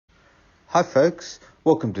Hi folks,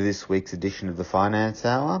 welcome to this week's edition of the Finance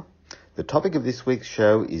Hour. The topic of this week's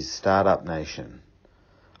show is Startup Nation.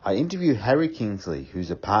 I interview Harry Kingsley, who's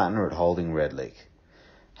a partner at Holding Redlich.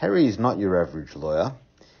 Harry is not your average lawyer.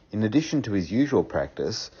 In addition to his usual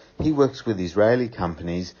practice, he works with Israeli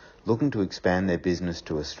companies looking to expand their business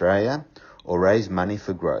to Australia or raise money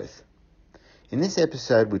for growth. In this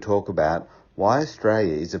episode we talk about why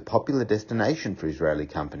Australia is a popular destination for Israeli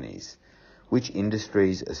companies, which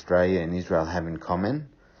industries Australia and Israel have in common,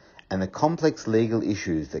 and the complex legal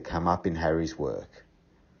issues that come up in Harry's work.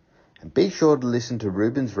 And be sure to listen to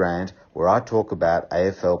Ruben's rant where I talk about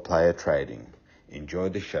AFL player trading. Enjoy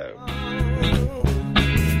the show. I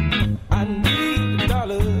need a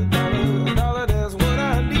dollar, that's what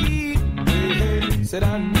I need. Yeah, said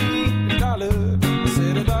I need a dollar,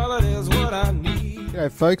 said a dollar, that's what I need.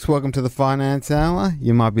 G'day folks, welcome to the Finance Hour.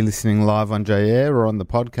 You might be listening live on J-Air or on the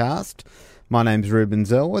podcast. My name's Ruben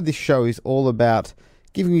Zelwa. This show is all about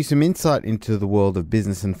giving you some insight into the world of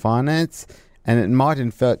business and finance, and it might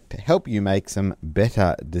in fact help you make some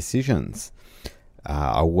better decisions.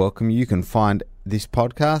 I welcome you. You can find this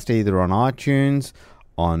podcast either on iTunes,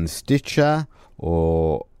 on Stitcher,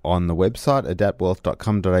 or on the website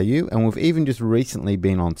adaptwealth.com.au, and we've even just recently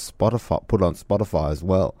been on Spotify, put on Spotify as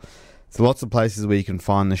well. So lots of places where you can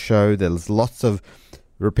find the show. There's lots of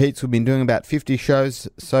repeats. We've been doing about 50 shows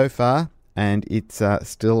so far, and it's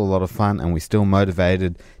still a lot of fun, and we're still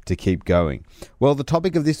motivated to keep going. Well, the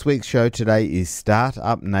topic of this week's show today is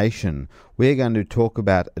Startup Nation. We're going to talk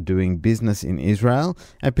about doing business in Israel,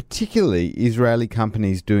 and particularly Israeli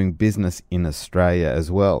companies doing business in Australia as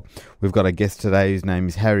well. We've got a guest today whose name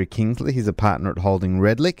is Harry Kingsley. He's a partner at Holding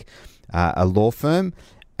Redlich, a law firm.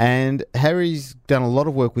 And Harry's done a lot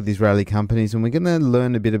of work with Israeli companies, and we're going to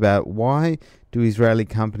learn a bit about why do Israeli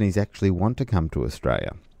companies actually want to come to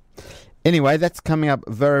Australia. Anyway, that's coming up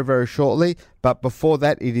very, very shortly. But before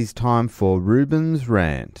that, it is time for Ruben's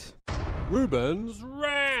Rant. Ruben's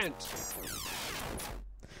Rant!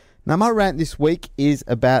 Now, my rant this week is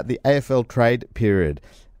about the AFL trade period.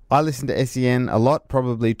 I listen to SEN a lot,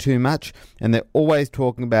 probably too much, and they're always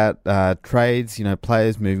talking about trades,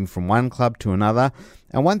 players moving from one club to another.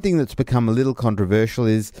 And one thing that's become a little controversial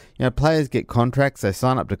is, players get contracts, they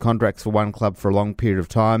sign up to contracts for one club for a long period of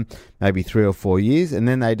time, maybe 3 or 4 years, and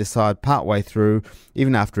then they decide partway through,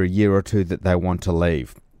 even after a year or two, that they want to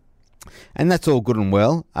leave. And that's all good and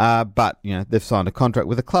well, but they've signed a contract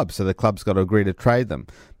with a club, so the club's got to agree to trade them.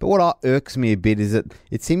 But what irks me a bit is that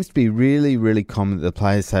it seems to be really, really common that the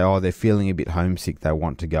players say, they're feeling a bit homesick, they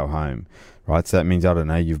want to go home, right? So that means, I don't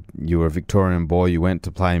know, you were a Victorian boy, you went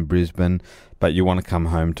to play in Brisbane, but you want to come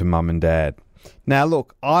home to mum and dad. Now,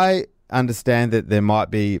 look, I understand that there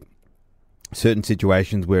might be certain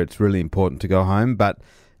situations where it's really important to go home, but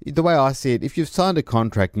the way I see it, if you've signed a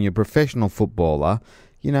contract and you're a professional footballer,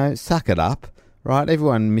 suck it up, right?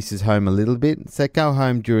 Everyone misses home a little bit. So go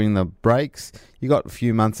home during the breaks. You got a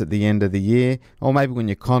few months at the end of the year, or maybe when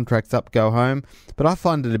your contract's up, go home. But I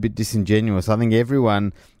find it a bit disingenuous. I think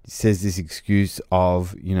everyone says this excuse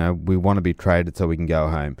of, we want to be traded so we can go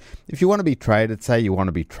home. If you want to be traded, say you want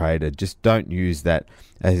to be traded. Just don't use that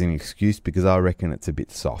as an excuse, because I reckon it's a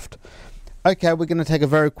bit soft. Okay, we're going to take a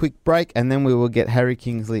very quick break, and then we will get Harry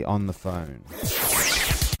Kingsley on the phone.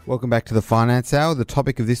 Welcome back to the Finance Hour. The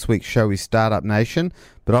topic of this week's show is Startup Nation,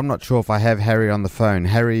 but I'm not sure if I have Harry on the phone.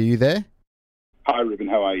 Harry, are you there? Hi, Ruben.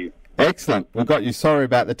 How are you? Excellent. We've got you. Sorry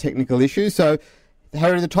about the technical issue. So,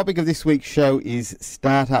 Harry, the topic of this week's show is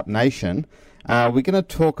Startup Nation. We're going to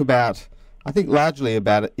talk about, I think, largely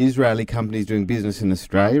about Israeli companies doing business in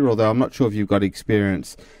Australia, although I'm not sure if you've got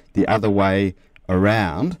experience the other way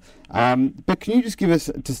around. But can you just give us,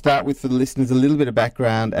 to start with for the listeners, a little bit of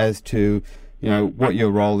background as to what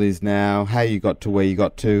your role is now, how you got to where you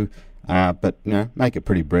got to, but, make it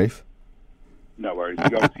pretty brief. No worries.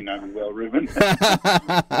 You obviously know me well, Ruben.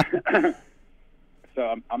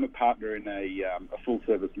 So I'm a partner in a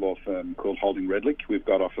full-service law firm called Holding Redlich. We've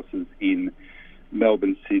got offices in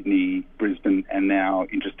Melbourne, Sydney, Brisbane, and now,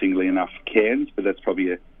 interestingly enough, Cairns, but that's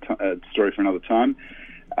probably a story for another time.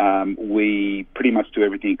 We pretty much do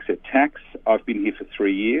everything except tax. I've been here for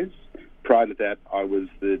 3 years. Prior to that, I was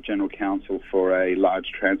the general counsel for a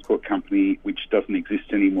large transport company which doesn't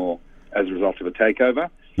exist anymore as a result of a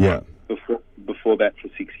takeover. Yeah. Before that, for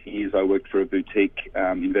 6 years, I worked for a boutique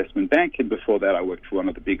investment bank, and before that, I worked for one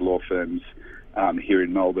of the big law firms here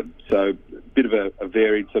in Melbourne. So a bit of a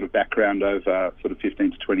varied sort of background over sort of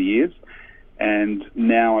 15 to 20 years. And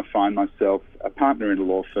now I find myself a partner in a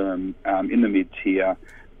law firm in the mid-tier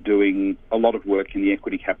doing a lot of work in the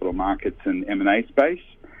equity capital markets and M&A space.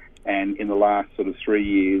 And in the last sort of 3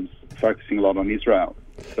 years, focusing a lot on Israel.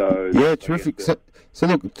 So Yeah, I terrific. guess So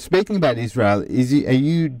look, speaking about Israel, do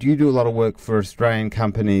you do a lot of work for Australian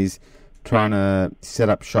companies trying to set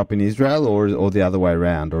up shop in Israel, or the other way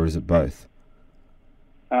around, or is it both?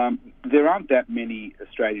 there aren't that many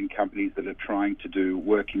Australian companies that are trying to do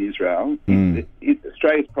work in Israel.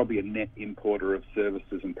 Australia is probably a net importer of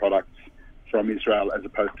services and products from Israel as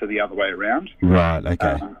opposed to the other way around. Right,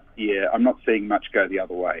 okay. Yeah, I'm not seeing much go the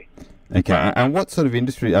other way. Okay, and what sort of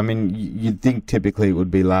industry? I mean, you'd think typically it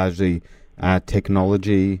would be largely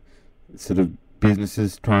technology, sort of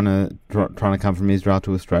businesses trying to come from Israel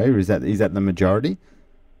to Australia. Is that the majority?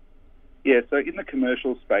 Yeah, so in the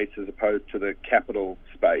commercial space as opposed to the capital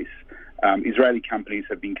space, Israeli companies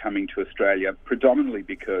have been coming to Australia predominantly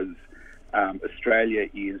because Australia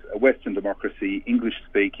is a Western democracy,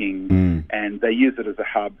 English-speaking, and they use it as a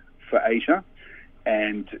hub for Asia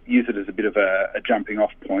and use it as a bit of a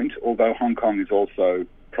jumping-off point, although Hong Kong is also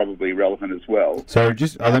probably relevant as well. So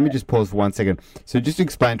just let me just pause for 1 second. So just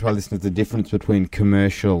explain to our listeners the difference between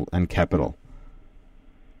commercial and capital.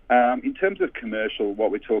 In terms of commercial,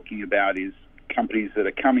 what we're talking about is companies that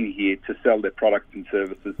are coming here to sell their products and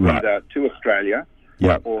services either to Australia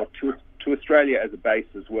or to Australia as a base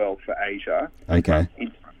as well for Asia. Okay.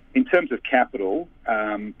 In terms of capital,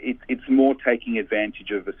 it's more taking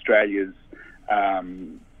advantage of Australia's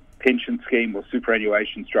pension scheme or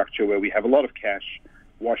superannuation structure where we have a lot of cash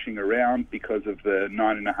washing around because of the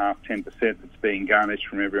 9.5-10% that's being garnished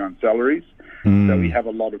from everyone's salaries. So we have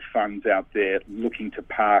a lot of funds out there looking to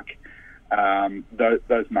park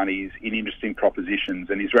those monies in interesting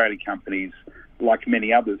propositions, and Israeli companies, like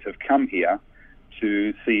many others, have come here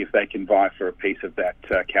to see if they can vie for a piece of that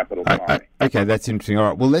capital pie. Okay, that's interesting. All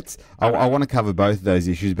right, well, I want to cover both of those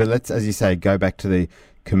issues, but let's, as you say, go back to the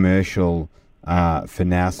commercial for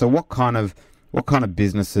now. So what kind of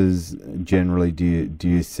businesses generally do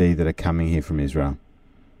you see that are coming here from Israel?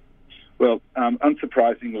 Well,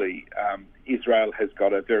 unsurprisingly, Israel has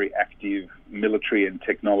got a very active military and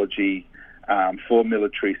technology for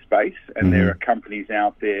military space, and there are companies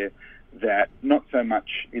out there that not so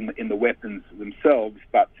much in the weapons themselves,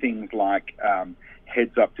 but things like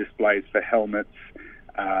heads-up displays for helmets,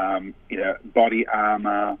 body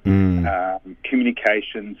armor,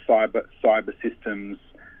 communications, cyber systems,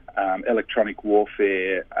 electronic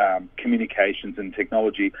warfare, communications and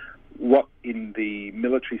technology. What in the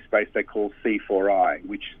military space they call C4I,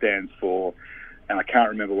 which stands for, and I can't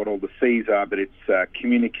remember what all the C's are, but it's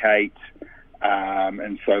communicate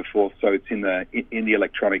and so forth. So it's in the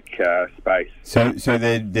electronic space. So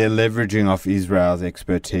they're leveraging off Israel's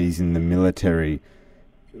expertise in the military.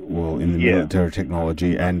 Well, in the military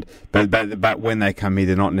technology, but when they come here,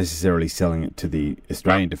 they're not necessarily selling it to the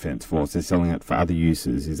Australian Defence Force. They're selling it for other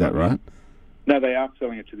uses. Is that right? No, they are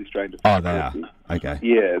selling it to the Australian Defence Force. Oh, they are. Okay.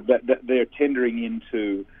 Yeah, they're tendering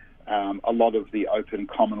into a lot of the open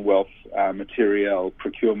Commonwealth material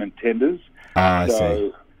procurement tenders. I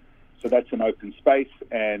see. So that's an open space,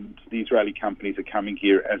 and the Israeli companies are coming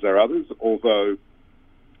here, as are others, although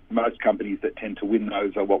most companies that tend to win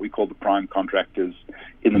those are what we call the prime contractors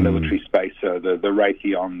in the military space, so the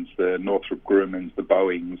Raytheons, the Northrop Grumman's, the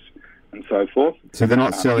Boeings, and so forth. So they're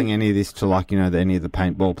not selling any of this to, any of the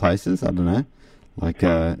paintball places? I don't know.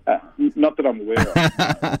 Not that I'm aware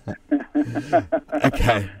of.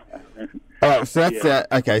 Okay. All right, so that's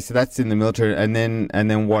okay. So that's in the military, and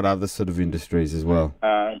then what other sort of industries as well?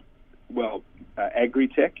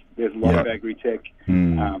 Agri-tech. There's a lot of agri-tech. We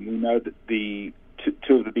know that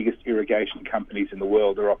two of the biggest irrigation companies in the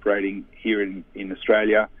world are operating here in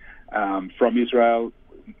Australia from Israel.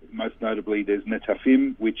 Most notably, there's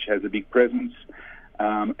Netafim, which has a big presence,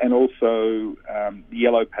 and also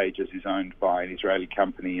Yellow Pages is owned by an Israeli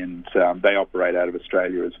company, and they operate out of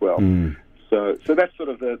Australia as well. So that's sort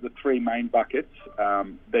of the three main buckets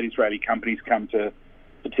that Israeli companies come to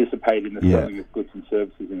participate in the selling of goods and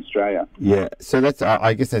services in Australia. Yeah, so that's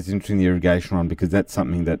I guess that's interesting, the irrigation one, because that's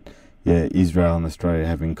something that Israel and Australia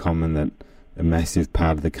have in common, that a massive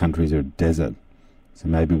part of the countries are a desert. So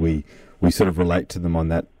maybe we sort of relate to them on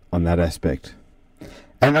that aspect.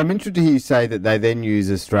 And I'm interested to hear you say that they then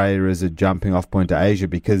use Australia as a jumping off point to Asia,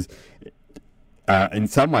 because in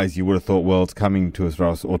some ways you would have thought, well, it's coming to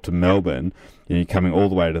Australia or to Melbourne, you're coming all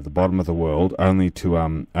the way to the bottom of the world, only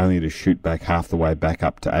to shoot back half the way back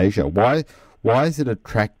up to Asia. Why is it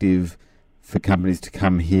attractive for companies to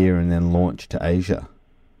come here and then launch to Asia?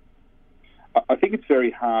 I think it's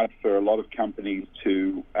very hard for a lot of companies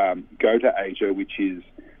to go to Asia, which is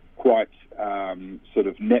quite sort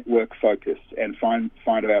of network focused, and find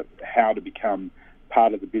out how to become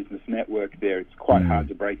part of the business network there. It's quite hard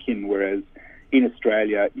to break in, whereas in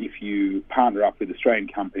Australia, if you partner up with Australian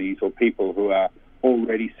companies or people who are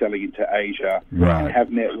already selling into Asia Right. and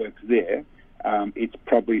have networks there, it's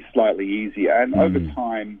probably slightly easier. And over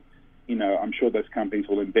time, I'm sure those companies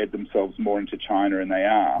will embed themselves more into China, and they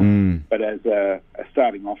are. But as a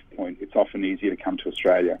starting off point, it's often easier to come to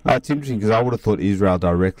Australia. Oh, it's interesting because I would have thought Israel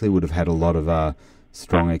directly would have had a lot of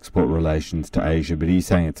strong export relations to Asia, but he's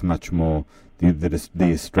saying it's much more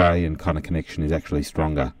the Australian kind of connection is actually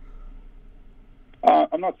stronger.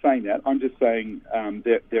 I'm not saying that. I'm just saying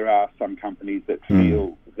there are some companies that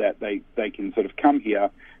feel that they can sort of come here.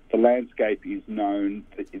 The landscape is known.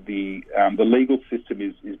 The legal system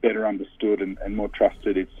is better understood and more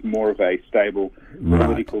trusted. It's more of a stable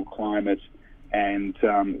political climate, and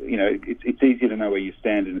it's easier to know where you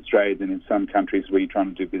stand in Australia than in some countries where you're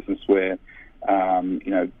trying to do business where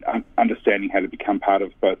understanding how to become part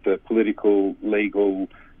of both the political, legal,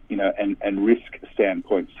 and risk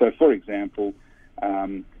standpoint. So, for example,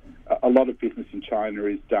 a lot of business in China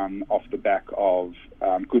is done off the back of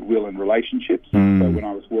goodwill and relationships. So when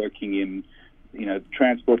I was working in, the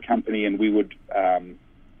transport company, and we would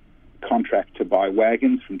contract to buy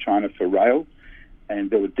wagons from China for rail,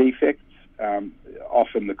 and there were defects,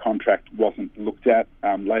 often the contract wasn't looked at.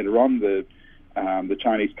 Later on, the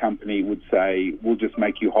Chinese company would say, "We'll just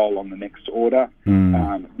make you whole on the next order.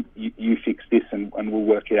 You fix this, and we'll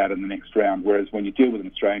work it out in the next round." Whereas when you deal with an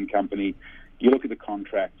Australian company, you look at the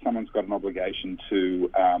contract, someone's got an obligation to,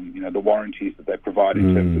 the warranties that they provide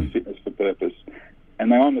in terms of fitness for purpose,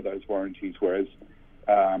 and they honour those warranties, whereas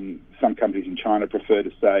some companies in China prefer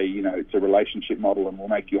to say, it's a relationship model and we'll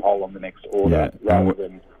make you whole on the next order rather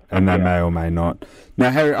than... And they may or may not.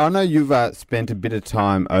 Now, Harry, I know you've spent a bit of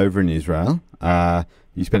time over in Israel.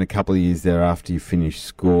 You spent a couple of years there after you finished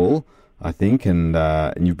school, I think, and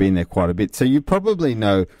you've been there quite a bit. So you probably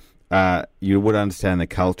know... you would understand the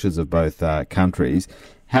cultures of both countries.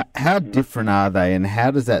 How different are they, and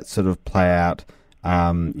how does that sort of play out,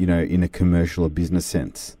 in a commercial or business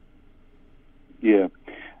sense? Yeah,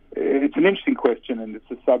 it's an interesting question, and it's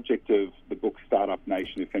the subject of the book Startup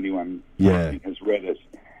Nation, if anyone has read it.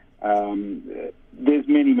 There's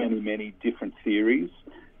many, many, many different theories.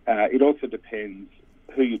 It also depends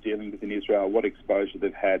who you're dealing with in Israel, what exposure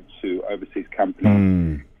they've had to overseas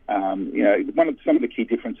companies. Some of the key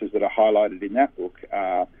differences that are highlighted in that book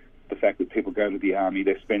are the fact that people go to the army,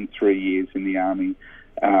 they spend 3 years in the army,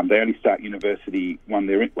 they only start university once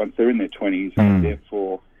they're in their 20s, and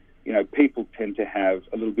therefore, people tend to have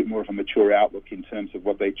a little bit more of a mature outlook in terms of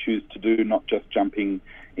what they choose to do, not just jumping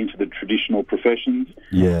into the traditional professions.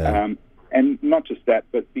 And not just that,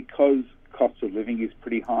 but because cost of living is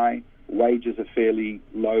pretty high, wages are fairly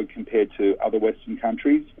low compared to other Western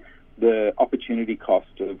countries, the opportunity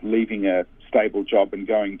cost of leaving a stable job and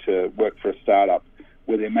going to work for a startup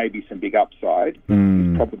where there may be some big upside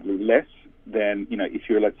is probably less than, if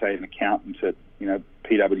you're, let's say, an accountant at,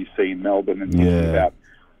 PwC in Melbourne and thinking about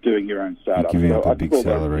doing your own startup. Giving up a I big think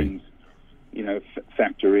all salary. Those things,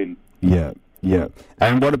 factor in. Yeah.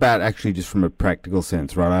 And what about actually just from a practical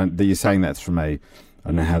sense, right? You're saying that's from I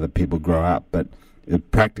don't know how the people grow up, but a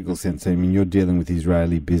practical sense, I mean, you're dealing with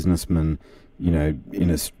Israeli businessmen,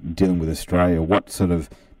 dealing with Australia. What sort of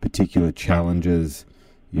particular challenges,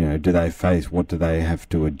 do they face? What do they have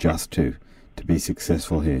to adjust to be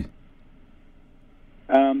successful here?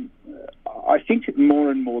 I think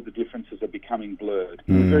more and more the differences are becoming blurred.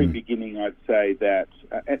 In the very beginning, I'd say that,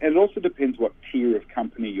 and it also depends what tier of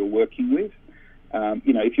company you're working with.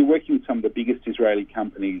 If you're working with some of the biggest Israeli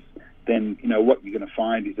companies, then what you're going to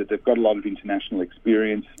find is that they've got a lot of international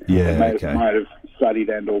experience. They might have studied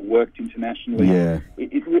and or worked internationally.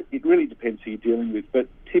 It really depends who you're dealing with, but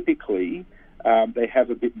typically they have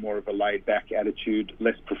a bit more of a laid-back attitude,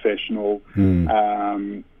 less professional,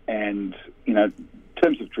 and in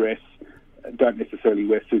terms of dress, don't necessarily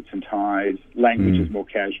wear suits and ties. Language is more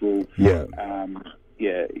casual.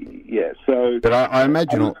 So, but I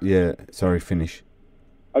imagine. Sorry, finish.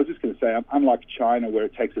 I was just going to say, unlike China, where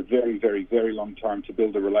it takes a very, very, very long time to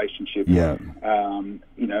build a relationship, and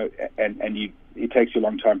it takes you a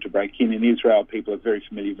long time to break in. In Israel, people are very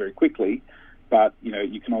familiar very quickly, but,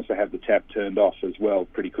 you can also have the tap turned off as well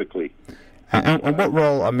pretty quickly. And what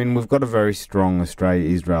role, I mean, we've got a very strong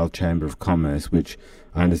Australia-Israel Chamber of Commerce, which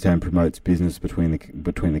I understand promotes business between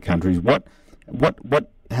the countries.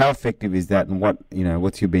 How effective is that, and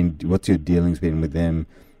what's your dealings been with them,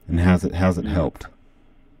 and how's it helped?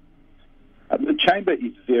 The chamber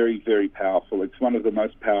is very, very powerful. It's one of the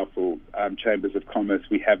most powerful chambers of commerce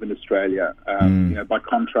we have in Australia. By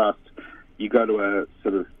contrast, you go to a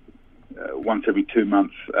sort of once every 2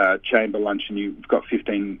 months chamber lunch, and you've got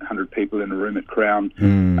 1,500 people in a room at Crown.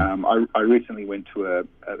 I recently went to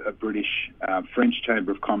a British French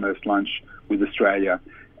Chamber of Commerce lunch with Australia,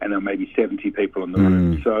 and there were maybe 70 people in the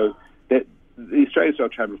room. So that the Australia-Israel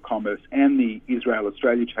Chamber of Commerce and the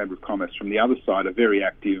Israel-Australia Chamber of Commerce from the other side are very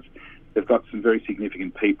active. They've got some very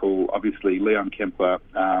significant people. Obviously, Leon Kempler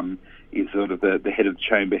is sort of the head of the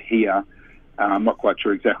chamber here. I'm not quite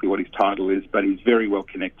sure exactly what his title is, but he's very well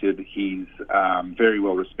connected. He's very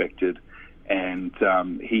well respected, and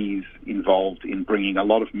he's involved in bringing a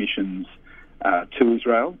lot of missions to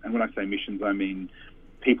Israel. And when I say missions, I mean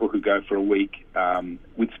people who go for a week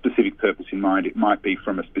with specific purpose in mind. It might be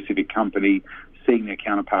from a specific company seeing their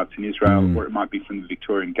counterparts in Israel, or it might be from the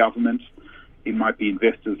Victorian government. It might be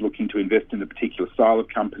investors looking to invest in a particular style of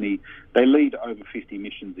company. They lead over 50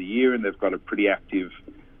 missions a year, and they've got a pretty active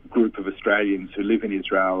group of Australians who live in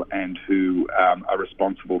Israel and who are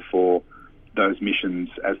responsible for those missions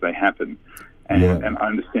as they happen. And I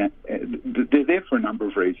understand they're there for a number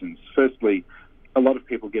of reasons. Firstly, a lot of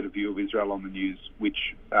people get a view of Israel on the news,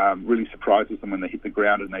 which really surprises them when they hit the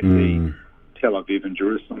ground and they see Tel Aviv and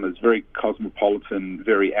Jerusalem as very cosmopolitan,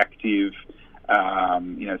 very active,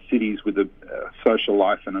 cities with a social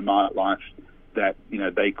life and a nightlife that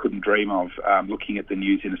they couldn't dream of looking at the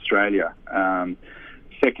news in Australia.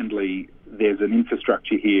 Secondly, there's an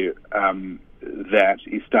infrastructure here that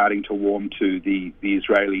is starting to warm to the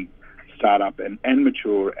Israeli startup and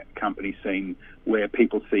mature company scene, where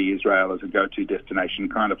people see Israel as a go-to destination,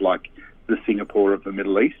 kind of like the Singapore of the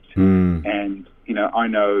Middle East. And, I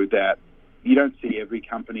know that you don't see every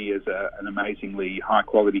company as an amazingly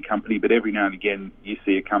high-quality company, but every now and again you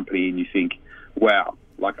see a company and you think, wow,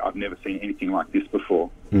 like I've never seen anything like this before.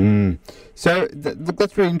 So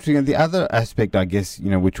that's very interesting. And the other aspect, I guess,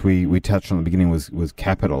 which we touched on at the beginning was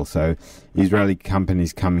capital. So Israeli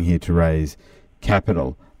companies coming here to raise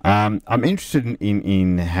capital. I'm interested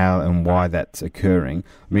in how and why that's occurring.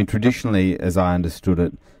 I mean, traditionally, as I understood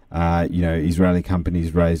it, Israeli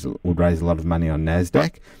companies would raise a lot of money on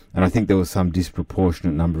NASDAQ, and I think there was some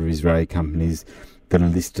disproportionate number of Israeli companies that are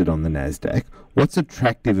listed on the NASDAQ. What's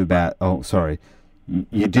attractive about... Oh, sorry.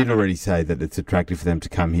 You did already say that it's attractive for them to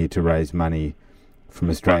come here to raise money from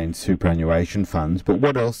Australian superannuation funds, but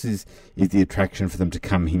what else is the attraction for them to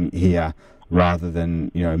come here rather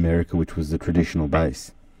than, America, which was the traditional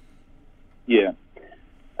base? Yeah,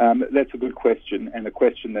 that's a good question, and a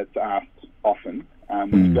question that's asked often.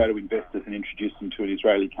 When you go to investors and introduce them to an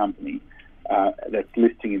Israeli company that's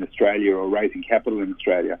listing in Australia or raising capital in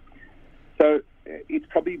Australia. So it's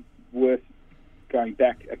probably worth going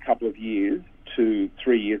back a couple of years to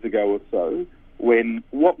 3 years ago or so, when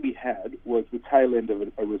what we had was the tail end of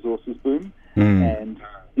a resources boom. And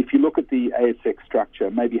if you look at the ASX structure,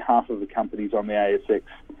 maybe half of the companies on the ASX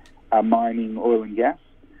are mining oil and gas.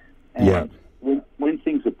 And when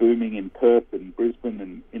things are booming in Perth and Brisbane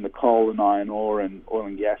and in the coal and iron ore and oil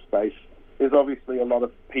and gas space, there's obviously a lot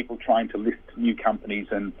of people trying to list new companies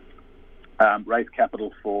and raise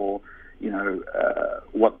capital for,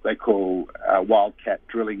 what they call wildcat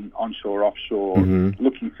drilling, onshore, offshore,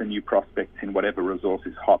 looking for new prospects in whatever resource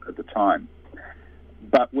is hot at the time.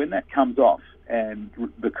 But when that comes off and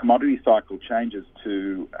the commodity cycle changes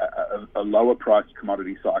to a lower priced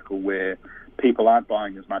commodity cycle where people aren't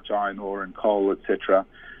buying as much iron ore and coal, etc.,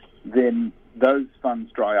 then those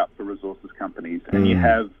funds dry up for resources companies, and you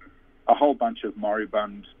have a whole bunch of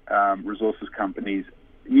moribund resources companies,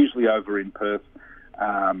 usually over in Perth,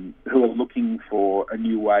 who are looking for a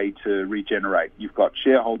new way to regenerate. You've got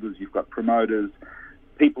shareholders, you've got promoters,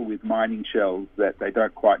 people with mining shells that they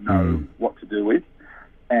don't quite know what to do with.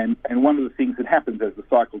 And one of the things that happens as the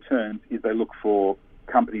cycle turns is they look for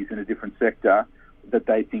companies in a different sector that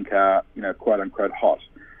they think are, quote-unquote hot.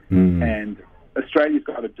 And Australia's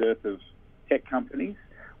got a dearth of tech companies.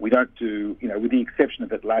 We don't do, with the exception of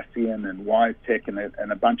Atlassian and WiseTech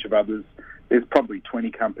and a bunch of others, there's probably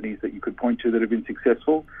 20 companies that you could point to that have been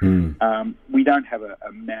successful. We don't have a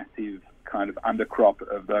massive kind of undercrop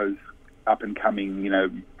of those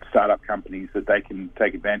up-and-coming, startup companies that they can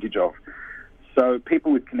take advantage of. So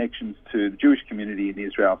people with connections to the Jewish community in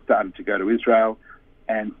Israel started to go to Israel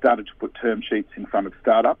and started to put term sheets in front of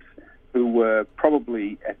startups who were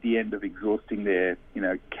probably at the end of exhausting their,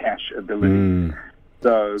 cash ability.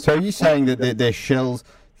 So are you saying that they're shells?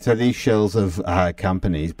 So these shells of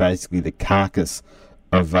companies, basically the carcass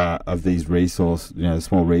of these resource,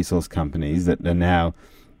 small resource companies that are now,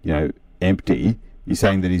 empty. You're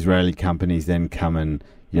saying that Israeli companies then come and,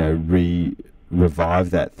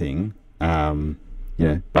 revive that thing, by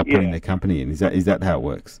putting their company in. Is that how it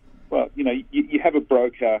works? Well, you have a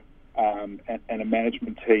broker and a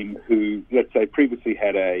management team who, let's say, previously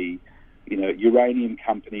had a uranium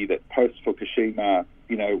company that post Fukushima,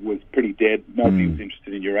 was pretty dead. Nobody was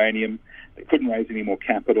interested in uranium. They couldn't raise any more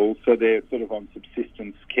capital, so they're sort of on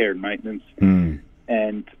subsistence, care and maintenance,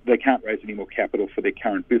 and they can't raise any more capital for their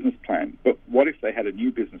current business plan. But what if they had a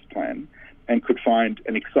new business plan and could find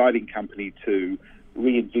an exciting company to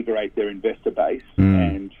reinvigorate their investor base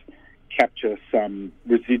and capture some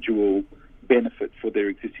residual benefit for their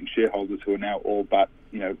existing shareholders who are now all but,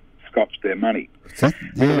 scotched their money. So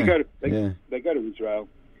they go to Israel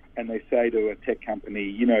and they say to a tech company,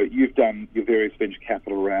 you've done your various venture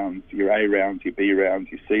capital rounds, your A rounds, your B rounds,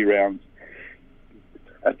 your C rounds.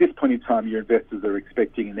 At this point in time, your investors are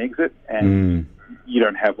expecting an exit and you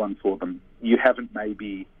don't have one for them. You haven't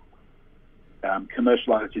maybe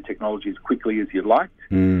commercialized your technology as quickly as you'd like,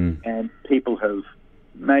 and people have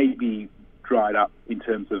maybe dried up in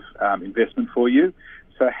terms of investment for you.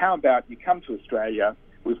 So how about you come to Australia?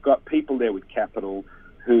 We've got people there with capital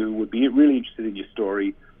who would be really interested in your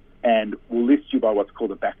story, and will list you by what's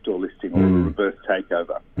called a backdoor listing or a reverse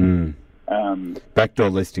takeover. Backdoor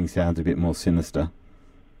listing sounds a bit more sinister.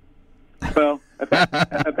 Well,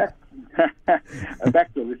 a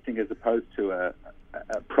backdoor listing as opposed to a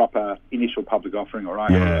proper initial public offering or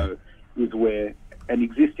IPO is where an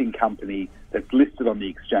existing company that's listed on the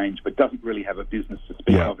exchange but doesn't really have a business to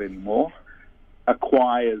speak of anymore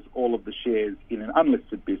acquires all of the shares in an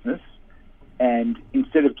unlisted business, and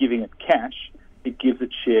instead of giving it cash, it gives it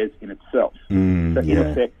shares in itself. So in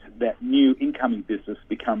effect, that new incoming business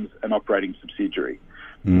becomes an operating subsidiary.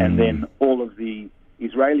 And then all of the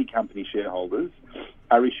Israeli company shareholders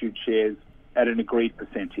are issued shares at an agreed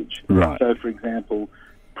percentage. Right. So, for example,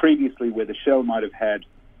 previously where the Shell might have had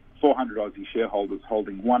 400 Aussie shareholders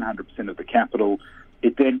holding 100% of the capital,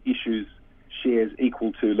 it then issues shares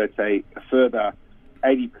equal to, let's say, a further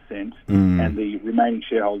 80%, and the remaining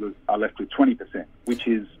shareholders are left with 20%, which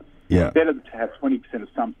is better to have 20% of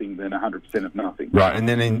something than 100% of nothing. Right, and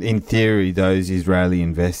then in theory, those Israeli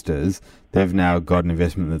investors, they've now got an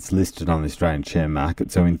investment that's listed on the Australian share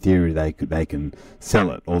market, so in theory they can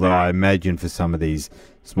sell it. Although I imagine for some of these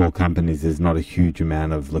small companies there's not a huge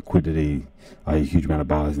amount of liquidity, a huge amount of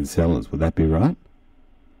buyers and sellers. Would that be right?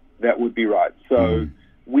 That would be right. So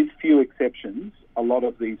with few exceptions, a lot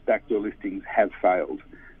of these backdoor listings have failed.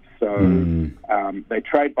 So they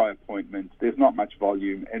trade by appointment. There's not much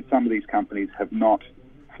volume, and some of these companies have not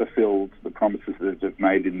fulfilled the promises that they've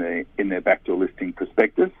made in their backdoor listing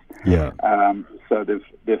prospectus. So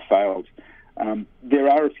they've failed. There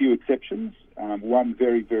are a few exceptions. One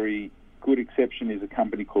very, very good exception is a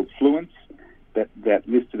company called Fluence that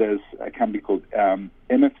listed as a company called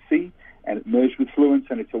MFC, and it merged with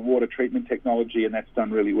Fluence, and it's a water treatment technology, and that's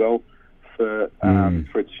done really well for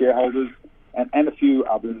its shareholders, and a few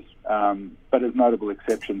others, but as notable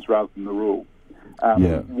exceptions rather than the rule.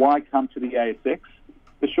 Why come to the ASX?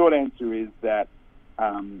 The short answer is that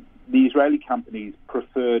the Israeli company's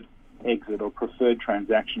preferred exit or preferred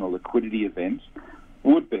transactional liquidity event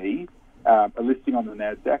would be a listing on the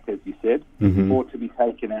NASDAQ, as you said, or to be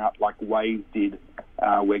taken out like Waze did,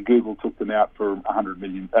 where Google took them out for $1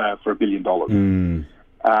 billion.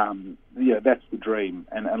 That's the dream,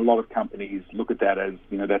 and a lot of companies look at that as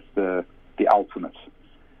that's the ultimate.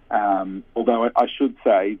 Although I should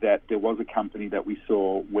say that there was a company that we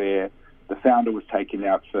saw where the founder was taken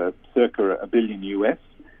out for circa $1 billion US,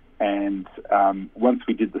 and once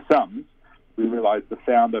we did the sums, we realised the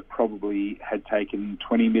founder probably had taken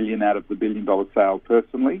 $20 million out of the $1 billion sale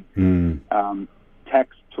personally.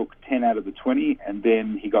 Tax took 10 out of the 20, and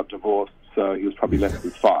then he got divorced, so he was probably left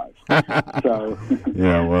with 5. So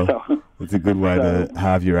it's a good way to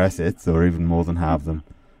halve your assets, or even more than halve them.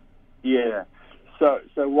 Yeah. So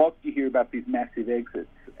whilst you hear about these massive exits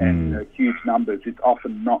and huge numbers, it's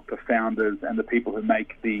often not the founders and the people who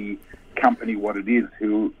make the company what it is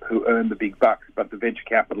who earn the big bucks, but the venture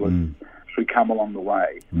capitalists who come along the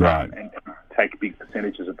way and take big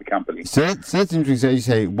percentages of the company. So that's interesting. So you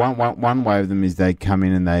say one way of them is they come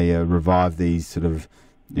in and they revive these sort of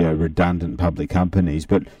redundant public companies.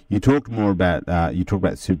 But you talked more about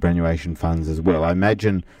superannuation funds as well. I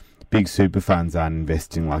imagine big super funds aren't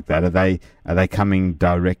investing like that. Are they coming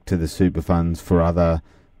direct to the super funds for other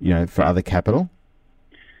capital?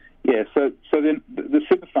 Yeah, so then the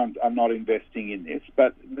super funds are not investing in this,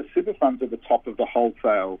 but the super funds are the top of the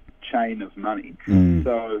wholesale chain of money.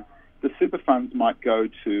 So the super funds might go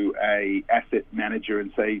to a asset manager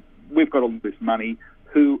and say, we've got all this money,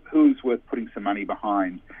 who's worth putting some money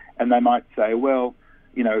behind? And they might say, well,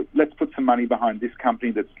 let's put some money behind this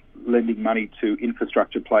company that's lending money to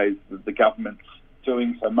infrastructure players that the government's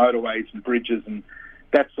doing, so motorways and bridges and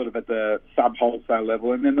that's sort of at the sub-wholesale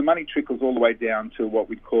level. And then the money trickles all the way down to what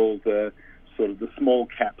we'd call the sort of the small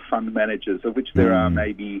cap fund managers, of which there are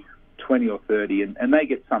maybe 20 or 30, and they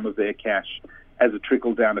get some of their cash as a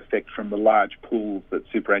trickle-down effect from the large pools that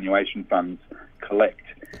superannuation funds collect.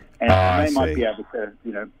 And they might be able to,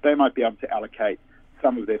 they might be able to allocate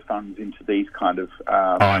some of their funds into these kind of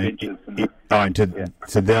ventures.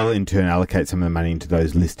 So they'll in turn allocate some of the money into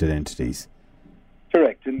those listed entities.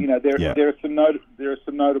 Correct, and there are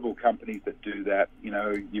some notable companies that do that.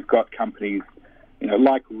 You've got companies,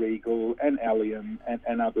 like Regal and Allium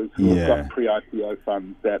and others who have got pre-IPO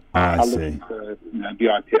funds that are looking for the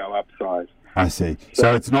IPO upside. I see.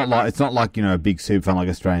 So it's not like a big super fund like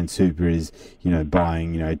Australian Super is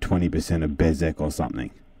buying 20% of Bezek or something.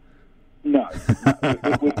 No,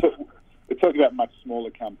 we're talking about much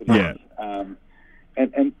smaller companies. Yeah.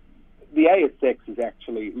 And the ASX has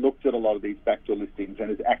actually looked at a lot of these backdoor listings and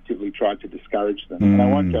has actively tried to discourage them. And I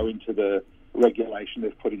won't go into the regulation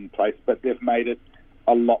they've put in place, but they've made it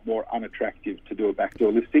a lot more unattractive to do a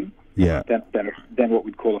backdoor listing than what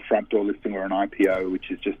we'd call a front door listing or an IPO,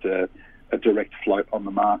 which is just a direct float on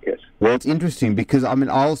the market. Well, it's interesting because, I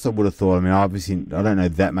also would have thought, obviously, I don't know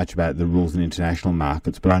that much about the rules in international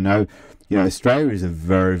markets, but I know, Australia is a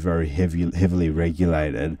very, very heavily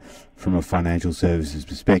regulated from a financial services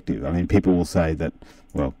perspective. People will say that,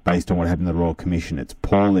 well, based on what happened in the Royal Commission, it's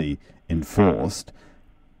poorly enforced,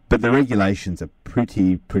 but the regulations are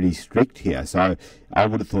pretty strict here. So I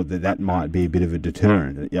would have thought that might be a bit of a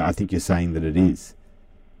deterrent. Yeah, I think you're saying that it is.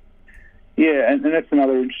 Yeah, and that's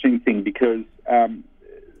another interesting thing because the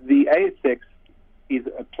ASX is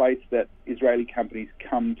a place that Israeli companies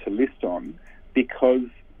come to list on because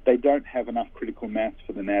they don't have enough critical mass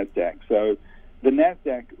for the NASDAQ. So the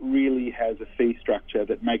NASDAQ really has a fee structure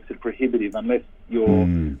that makes it prohibitive unless you're,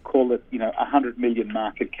 call it, 100 million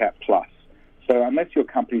market cap plus. So unless your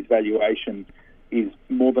company's valuation is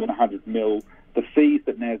more than 100 mil, the fees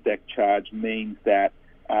that NASDAQ charge means that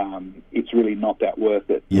it's really not that worth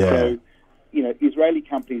it. Yeah. So, Israeli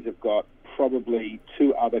companies have got probably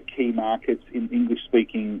two other key markets in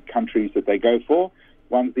English-speaking countries that they go for.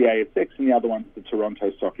 One's the ASX and the other one's the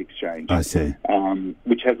Toronto Stock Exchange. I see.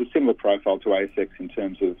 Which has a similar profile to ASX in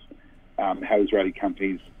terms of how Israeli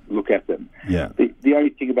companies look at them. Yeah. The only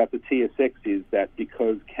thing about the TSX is that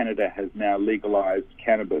because Canada has now legalized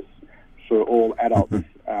cannabis for all adults,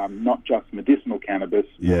 not just medicinal cannabis,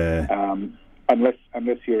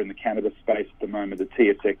 unless you're in the cannabis space at the moment, the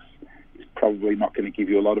TSX is probably not going to give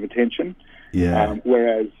you a lot of attention. Yeah.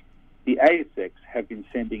 Whereas the ASX have been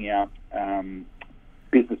sending out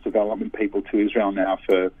business development people to Israel now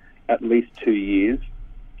for at least 2 years,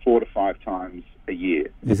 4 to 5 times a year.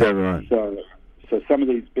 Is that right? So some of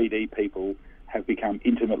these BD people have become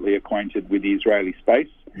intimately acquainted with the Israeli space,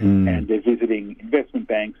 and they're visiting investment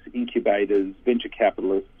banks, incubators, venture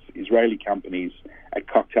capitalists, Israeli companies at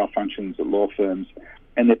cocktail functions at law firms,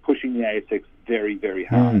 and they're pushing the ASX very, very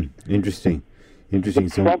hard. Interesting. The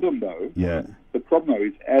problem, though,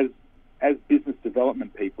 is as business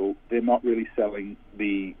development people, they're not really selling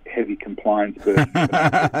the heavy compliance burden.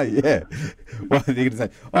 Yeah. Well, you're going to say,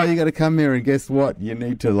 you got to come here and guess what? You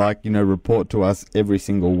need to, report to us every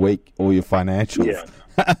single week all your financials.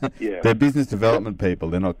 Yeah. They're business development people.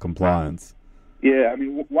 They're not compliance. Yeah.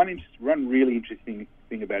 One really interesting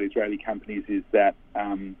thing about Israeli companies is that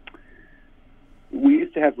we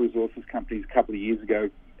used to have resources companies a couple of years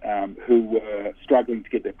ago who were struggling to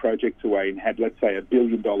get their projects away and had, let's say, $1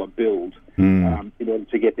 billion build in order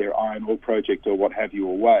to get their iron ore project or what have you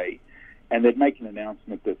away. And they'd make an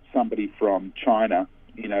announcement that somebody from China,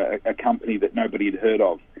 a company that nobody had heard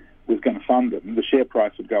of, was going to fund them. The share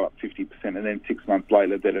price would go up 50%, and then 6 months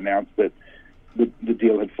later they'd announce that the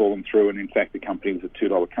deal had fallen through, and in fact the company was a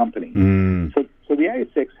 $2 company. So the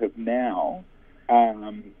ASX have now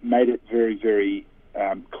made it very, very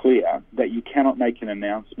clear that you cannot make an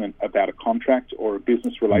announcement about a contract or a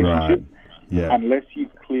business relationship unless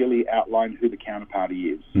you've clearly outlined who the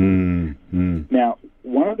counterparty is. Now,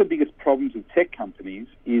 one of the biggest problems with tech companies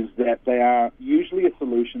is that they are usually a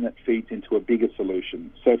solution that feeds into a bigger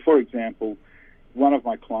solution. So, for example, one of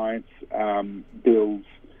my clients builds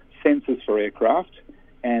sensors for aircraft,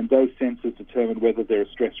 and those sensors determine whether there are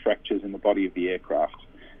stress fractures in the body of the aircraft.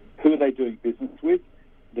 Who are they doing business with?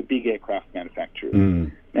 The big aircraft manufacturers.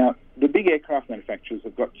 Now, the big aircraft manufacturers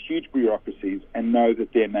have got huge bureaucracies and know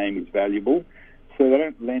that their name is valuable, so they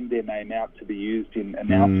don't lend their name out to be used in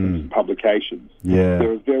announcements and publications.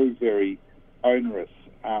 There are very, very onerous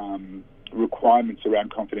requirements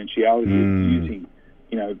around confidentiality of using,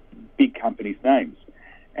 big companies' names.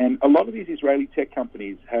 And a lot of these Israeli tech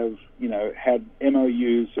companies have, had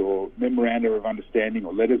MOUs or memoranda of understanding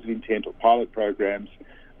or letters of intent or pilot programs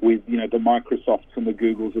with, the Microsofts and the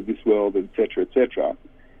Googles of this world, et cetera,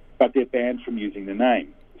 but they're banned from using the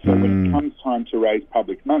name. So when it comes time to raise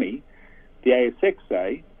public money, the ASX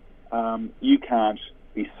say you can't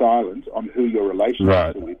be silent on who your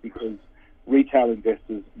relationships are with, because retail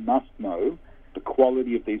investors must know the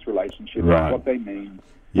quality of these relationships, what they mean,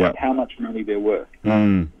 how much money they're worth.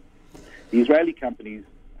 The Israeli companies,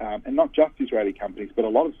 and not just Israeli companies, but a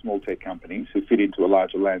lot of small tech companies who fit into a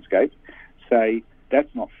larger landscape, say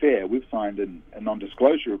that's not fair. We've signed a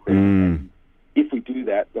non-disclosure agreement. And if we do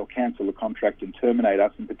that, they'll cancel the contract and terminate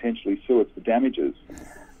us and potentially sue us for damages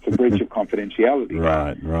for breach of confidentiality.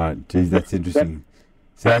 Right. Geez, that's interesting.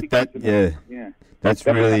 That's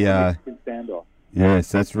really standoff. Yes,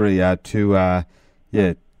 that's really two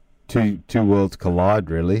worlds collide,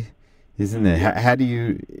 really, isn't there? How do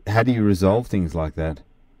you resolve things like that?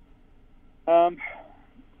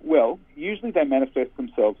 Well, usually they manifest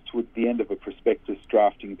themselves towards the end of a prospectus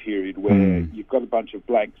drafting period where you've got a bunch of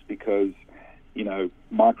blanks because,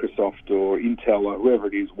 Microsoft or Intel or whoever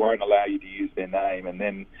it is won't allow you to use their name, and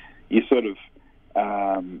then you sort of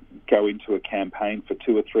go into a campaign for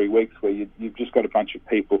 2 or 3 weeks where you've just got a bunch of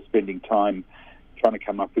people spending time trying to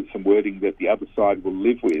come up with some wording that the other side will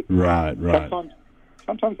live with. Right.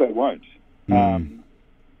 Sometimes they won't.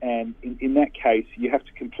 And in that case, you have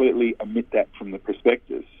to completely omit that from the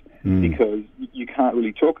prospectus because you can't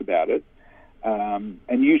really talk about it.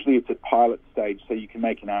 And usually it's at pilot stage, so you can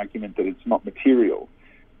make an argument that it's not material.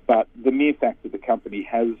 But the mere fact that the company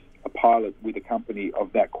has a pilot with a company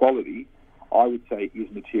of that quality, I would say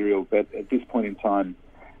is material. But at this point in time,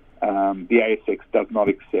 the ASX does not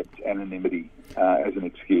accept anonymity as an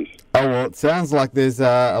excuse. Oh, well, it sounds like there's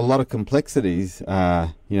a lot of complexities,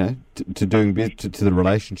 to doing to the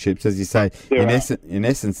relationships. As you say, in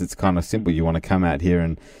essence, it's kind of simple. You want to come out here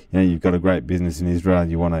and, you've got a great business in Israel.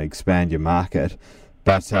 You want to expand your market.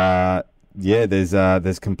 But,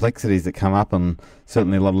 there's complexities that come up, and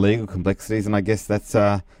certainly a lot of legal complexities, and I guess that's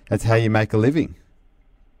how you make a living.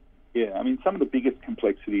 Yeah, I mean, some of the biggest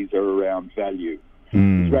complexities are around value.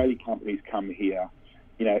 Israeli companies come here.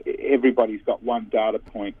 Everybody's got one data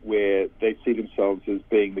point where they see themselves as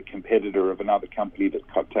being the competitor of another company that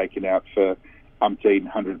got taken out for umpteen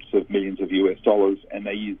hundreds of millions of US dollars, and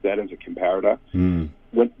they use that as a comparator.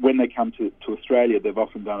 When they come to Australia, they've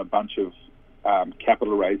often done a bunch of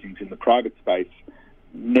capital raisings in the private space,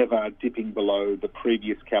 never dipping below the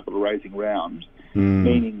previous capital raising round,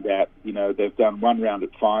 meaning that, they've done one round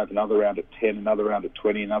at 5, another round at 10, another round at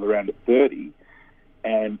 20, another round at 30.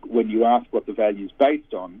 And when you ask what the value is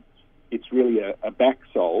based on, it's really a back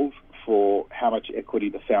solve for how much equity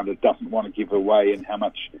the founder doesn't want to give away and how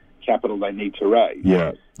much capital they need to raise.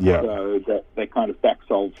 Yeah. So that they kind of back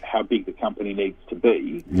solve how big the company needs to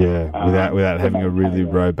be. Yeah, without having a really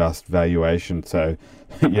robust valuation. So,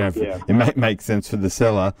 it may make sense for the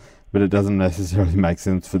seller, but it doesn't necessarily make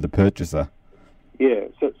sense for the purchaser. Yeah,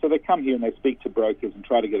 so they come here and they speak to brokers and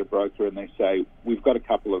try to get a broker, and they say, we've got a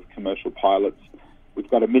couple of commercial pilots. We've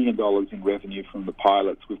got $1 million in revenue from the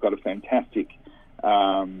pilots. We've got a fantastic,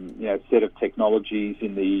 set of technologies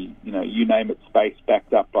in the, you name it, space,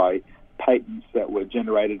 backed up by patents that were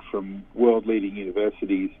generated from world-leading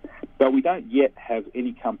universities. But we don't yet have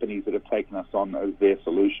any companies that have taken us on as their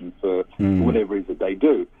solution for whatever it is that they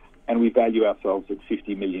do. And we value ourselves at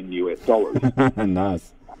 $50 million US.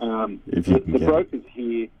 Nice. The brokers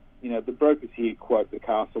here, the brokers here quote the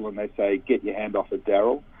castle and they say, "Get your hand off of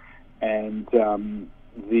Daryl." And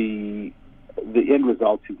the end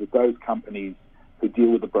result is that those companies who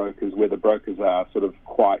deal with the brokers, where the brokers are sort of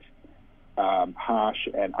quite harsh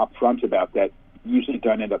and upfront about that, usually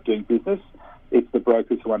don't end up doing business. It's the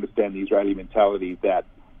brokers who understand the Israeli mentality that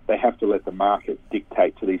they have to let the market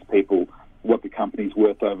dictate to these people what the company's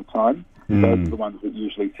worth over time. Those are the ones that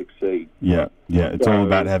usually succeed. Yeah. It's all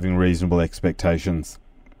about having reasonable expectations.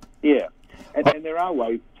 Yeah. And there are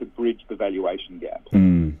ways to bridge the valuation gap.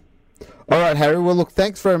 All right, Harry. Well, look,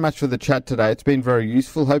 thanks very much for the chat today. It's been very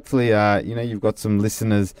useful. Hopefully, you've got some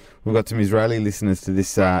listeners. We've got some Israeli listeners to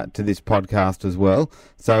this podcast as well.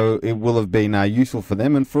 So it will have been useful for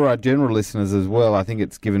them and for our general listeners as well. I think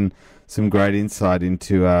it's given some great insight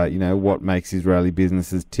into what makes Israeli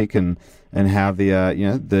businesses tick and how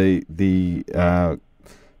the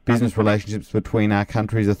business relationships between our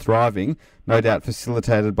countries are thriving. No doubt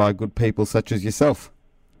facilitated by good people such as yourself.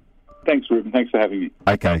 Thanks, Ruben. Thanks for having me.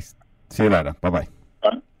 Okay. See you later. Bye-bye.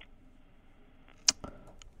 Bye.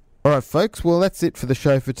 All right, folks. Well, that's it for the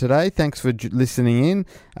show for today. Thanks for listening in.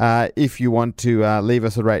 If you want to leave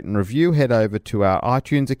us a rate and review, head over to our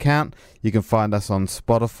iTunes account. You can find us on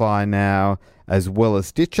Spotify now as well as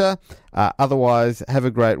Stitcher. Otherwise, have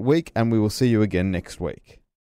a great week, and we will see you again next week.